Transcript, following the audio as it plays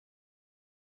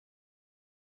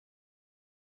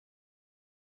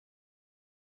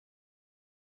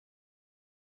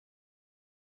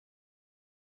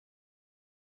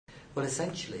Well,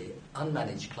 essentially,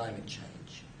 unmanaged climate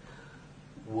change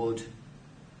would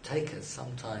take us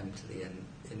sometime to the end,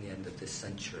 in the end of this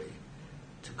century,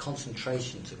 to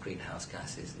concentrations of greenhouse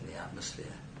gases in the atmosphere,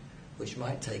 which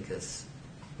might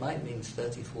mean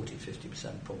 30, 40,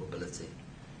 50% probability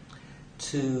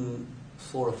to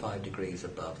 4 or 5 degrees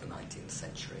above the 19th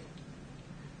century.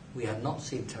 We have not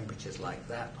seen temperatures like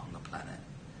that on the planet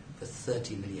for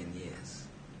 30 million years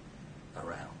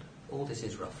around. All this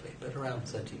is roughly, but around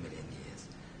 30 million years.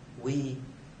 We,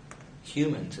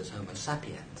 humans as Homo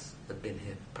sapiens, have been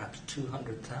here perhaps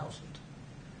 200,000.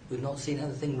 We've not seen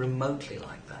anything remotely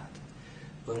like that.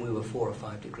 When we were 4 or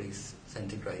 5 degrees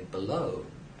centigrade below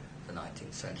the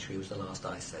 19th century was the last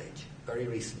ice age, very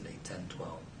recently, 10,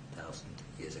 12,000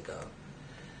 years ago.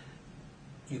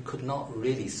 You could not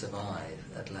really survive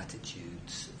at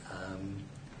latitudes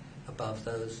above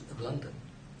those of London.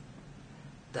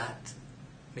 That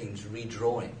means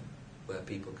redrawing where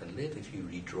people can live. If you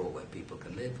redraw where people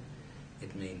can live,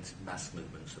 it means mass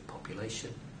movements of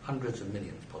population, hundreds of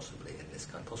millions possibly in this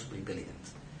country, possibly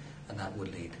billions, and that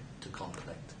would lead to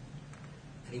conflict.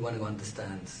 Anyone who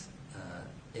understands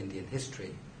Indian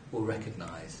history will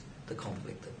recognise the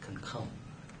conflict that can come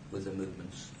with the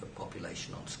movements of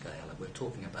population on scale, and we're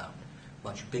talking about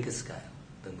much bigger scale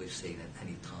than we've seen at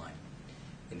any time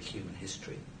in human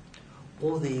history.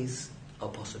 All these are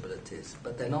possibilities,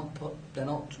 but they're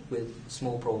not with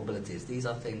small probabilities. These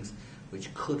are things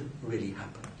which could really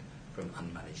happen from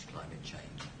unmanaged climate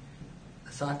change.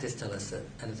 The scientists tell us that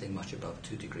anything much above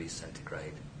 2 degrees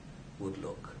centigrade would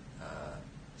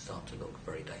start to look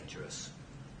very dangerous.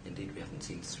 Indeed, we haven't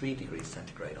seen 3 degrees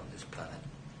centigrade on this planet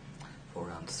for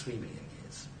around 3 million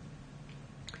years.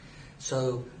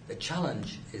 So the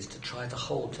challenge is to try to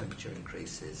hold temperature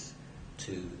increases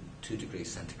to 2 degrees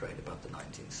centigrade above the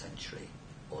 19th century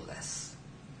or less.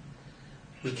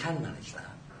 We can manage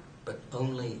that, but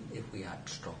only if we act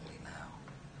strongly now.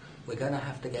 We're going to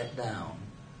have to get down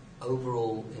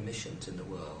overall emissions in the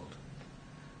world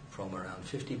from around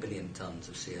 50 billion tonnes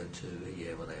of CO2 a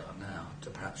year where they are now to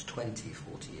perhaps 20,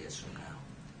 40 years from now.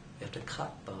 We have to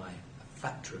cut by a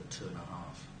factor of 2.5.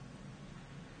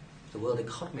 If the world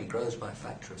economy grows by a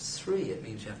factor of 3, it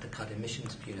means you have to cut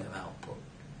emissions per unit of output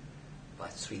by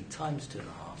 3 times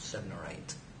 2.5, 7 or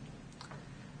 8.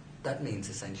 That means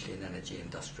essentially an energy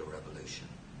industrial revolution,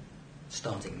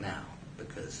 starting now,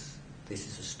 because this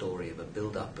is a story of a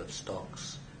build-up of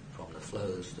stocks from the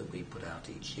flows that we put out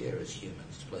each year as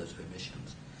humans, flows of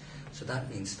emissions. So that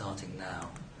means starting now,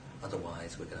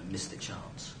 otherwise we're going to miss the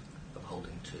chance of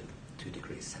holding to 2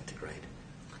 degrees centigrade.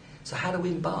 So how do we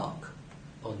embark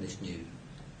on this new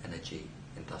energy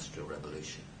industrial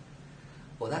revolution?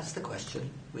 Well, that's the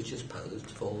question which is posed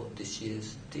for this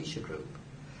year's Dishaa Group.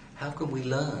 How can we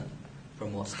learn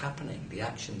from what's happening, the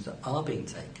actions that are being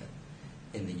taken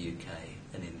in the UK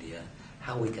and India,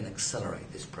 how we can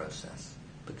accelerate this process?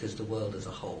 Because the world as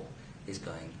a whole is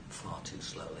going far too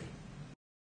slowly.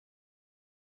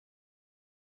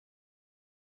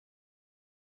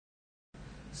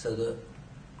 So the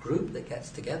group that gets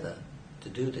together to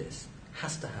do this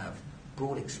has to have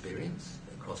broad experience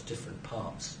across different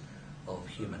parts of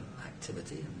human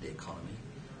activity and the economy,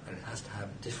 and it has to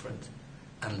have different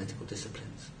analytical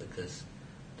disciplines because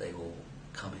they all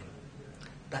come in.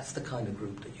 That's the kind of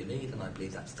group that you need, and I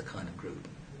believe that's the kind of group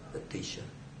that Dishaa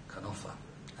can offer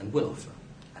and will offer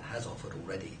and has offered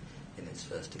already in its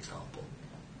first example.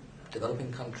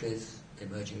 Developing countries,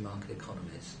 emerging market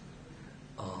economies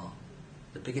are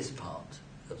the biggest part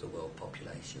of the world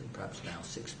population, perhaps now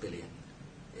 6 billion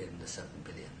in the 7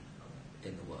 billion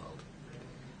in the world.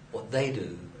 What they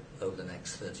do over the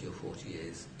next 30 or 40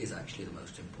 years is actually the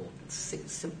most important,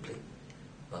 simply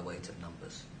by weight of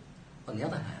numbers. On the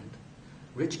other hand,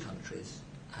 rich countries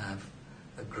have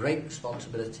a great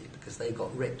responsibility because they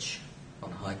got rich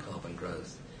on high carbon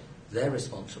growth. They're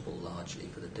responsible largely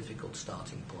for the difficult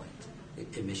starting point,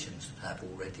 emissions that have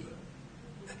already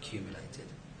accumulated.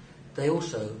 They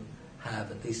also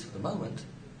have, at least for the moment,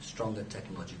 stronger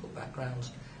technological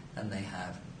backgrounds, and they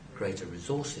have greater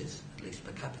resources, at least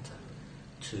per capita,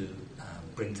 to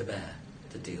bring to bear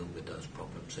to deal with those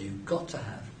problems. So you've got to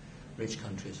have rich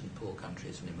countries and poor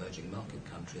countries and emerging market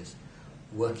countries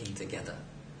working together.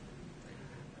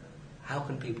 How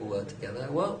can people work together?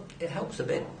 Well, it helps a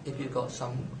bit if you've got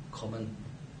some common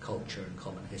culture and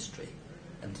common history.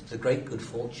 And the great good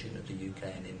fortune of the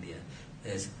UK and India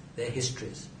is their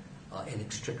histories are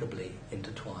inextricably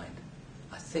intertwined.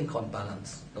 I think on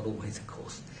balance, not always of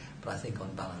course, but I think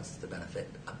on balance to the benefit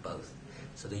of both.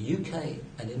 So the UK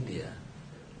and India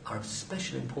are of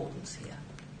special importance here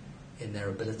in their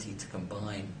ability to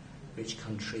combine rich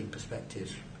country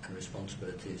perspectives and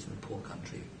responsibilities and poor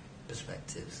country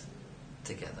perspectives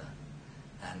together.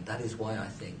 And that is why I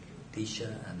think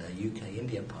Dishaa and the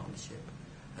UK-India partnership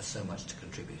has so much to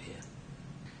contribute here.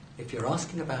 If you're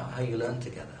asking about how you learn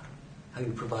together, how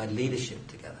you provide leadership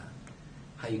together,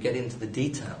 how you get into the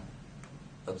detail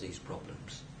of these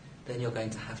problems, then you're going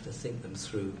to have to think them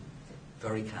through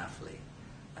very carefully.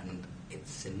 And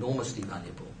it's enormously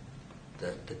valuable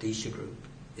that the Dishaa group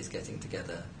is getting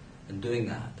together and doing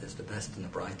that as the best and the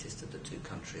brightest of the two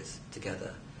countries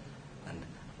together, and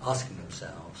asking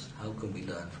themselves, how can we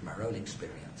learn from our own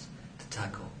experience to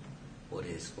tackle what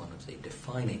is one of the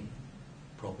defining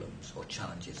problems or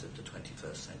challenges of the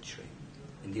 21st century.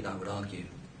 Indeed, I would argue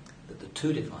that the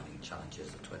two defining challenges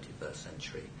of the 21st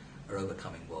century are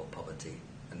overcoming world poverty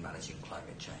and managing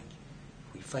climate change.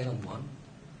 If we fail on one,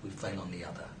 we fail on the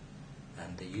other.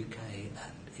 And the UK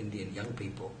and Indian young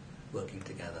people working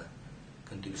together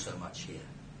can do so much here.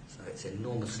 So it's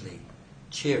enormously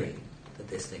cheering that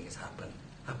this thing is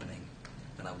happening,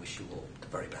 and I wish you all the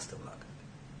very best of luck.